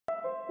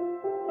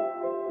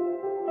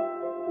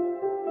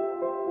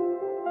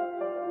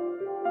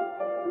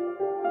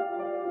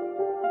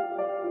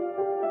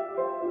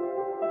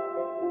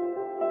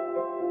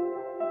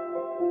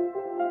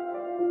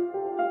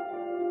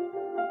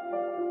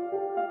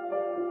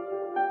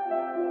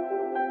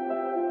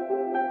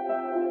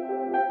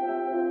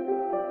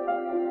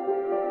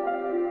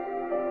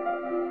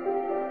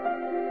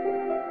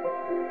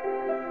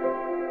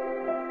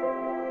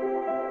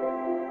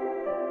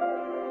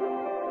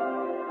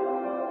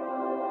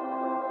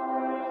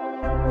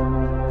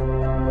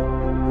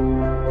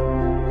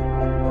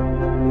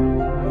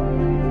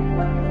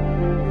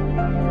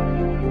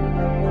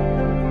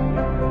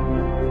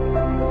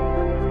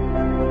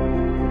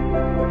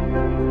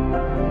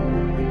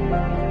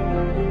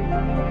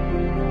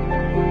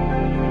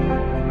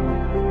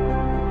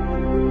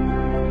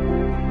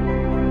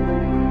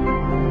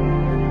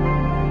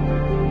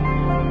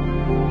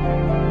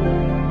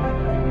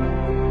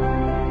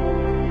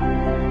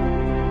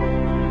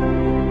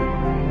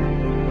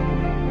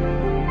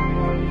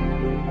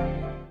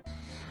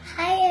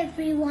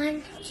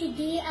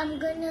today I'm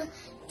gonna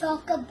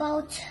talk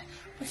about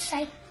the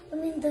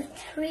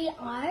 3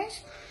 R's.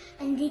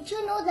 And did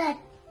you know that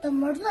the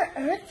Mother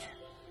Earth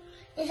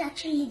is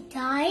actually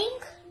dying,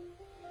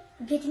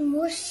 getting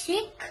more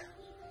sick,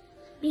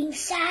 being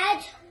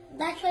sad?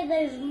 That's why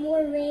there is more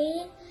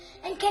rain.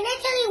 And can I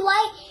tell you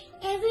why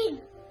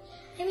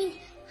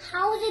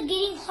how is it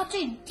getting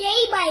hotter day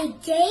by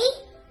day?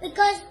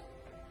 Because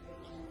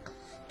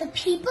the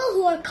people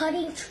who are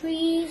cutting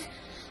trees,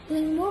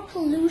 doing more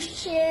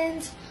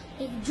pollutions,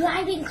 like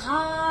driving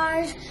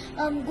cars,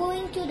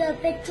 going to the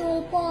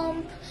petrol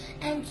pump,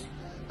 and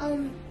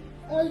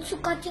also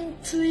cutting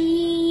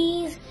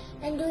trees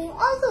and doing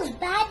all those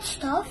bad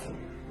stuff.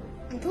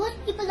 Those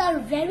people are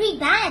very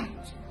bad.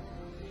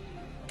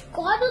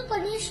 God will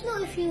punish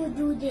you if you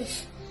do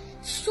this.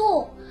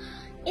 So,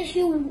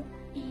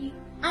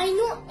 I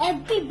know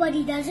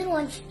everybody doesn't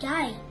want to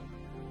die,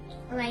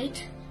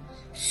 right?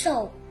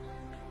 So,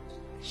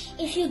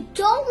 if you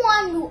don't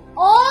want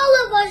all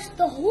of us,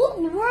 the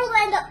whole world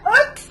and the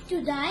earth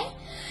to die,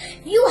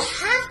 you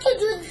have to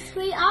do the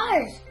 3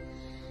 R's.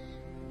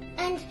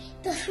 And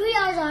the 3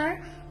 R's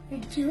are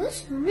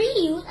reduce,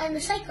 reuse, and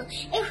recycle.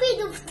 If we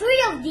do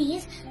 3 of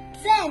these,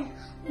 then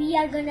we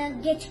are gonna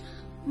get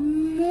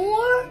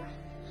more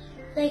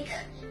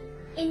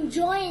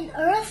enjoy in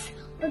earth.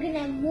 We're gonna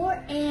have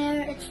more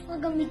air. It's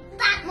not gonna be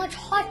that much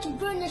hot to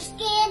burn the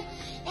skin,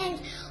 and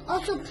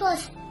also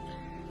plus,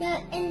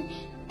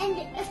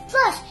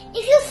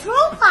 if you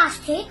throw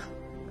plastic,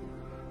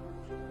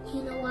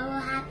 you know what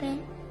will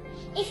happen?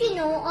 If you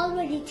know,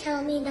 already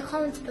tell me in the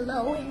comments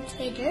below in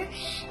Twitter,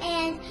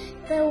 and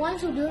the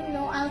ones who don't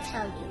know, I'll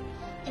tell you.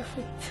 If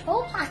we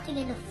throw plastic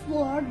in the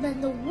floor,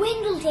 then the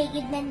wind will take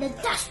it, then the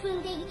dust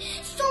will take it.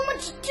 So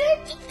much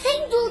dirty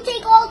things will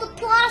take all the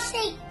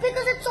plastic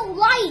because it's so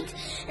light.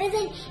 And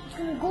then it's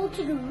going to go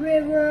to the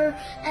river,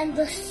 and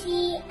the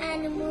sea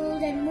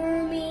animals and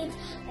mermaids,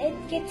 it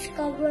gets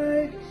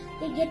covered.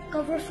 They get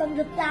covered from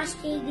the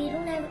plastic, they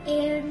don't have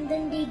air, and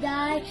then they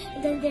die,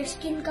 and then their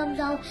skin comes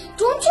out.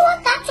 Don't you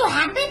want that to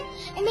happen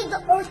and make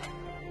the earth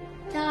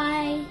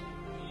die?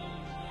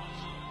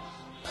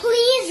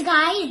 Please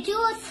guys, do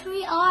a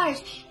 3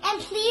 R's,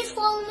 and please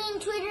follow me on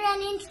Twitter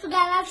and Instagram.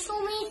 I have so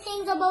many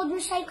things about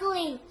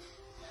recycling.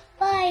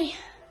 Bye.